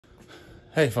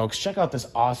Hey folks, check out this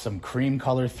awesome cream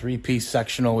color 3-piece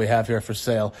sectional we have here for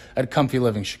sale at Comfy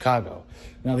Living Chicago.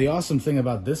 Now the awesome thing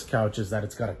about this couch is that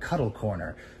it's got a cuddle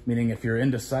corner, meaning if you're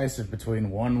indecisive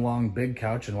between one long big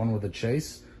couch and one with a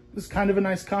chase, this is kind of a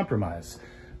nice compromise.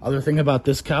 Other thing about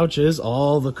this couch is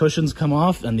all the cushions come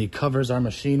off and the covers are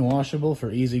machine washable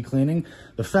for easy cleaning.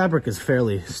 The fabric is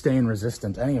fairly stain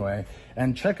resistant anyway.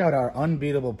 And check out our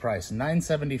unbeatable price,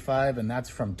 $975, and that's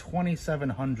from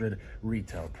 $2,700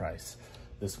 retail price.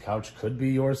 This couch could be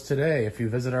yours today. If you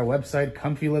visit our website,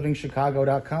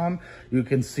 comfylivingchicago.com, you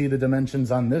can see the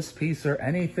dimensions on this piece or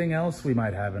anything else we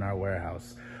might have in our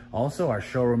warehouse. Also, our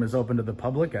showroom is open to the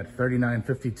public at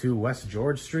 3952 West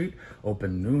George Street,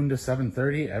 open noon to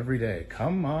 7:30 every day.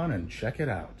 Come on and check it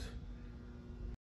out.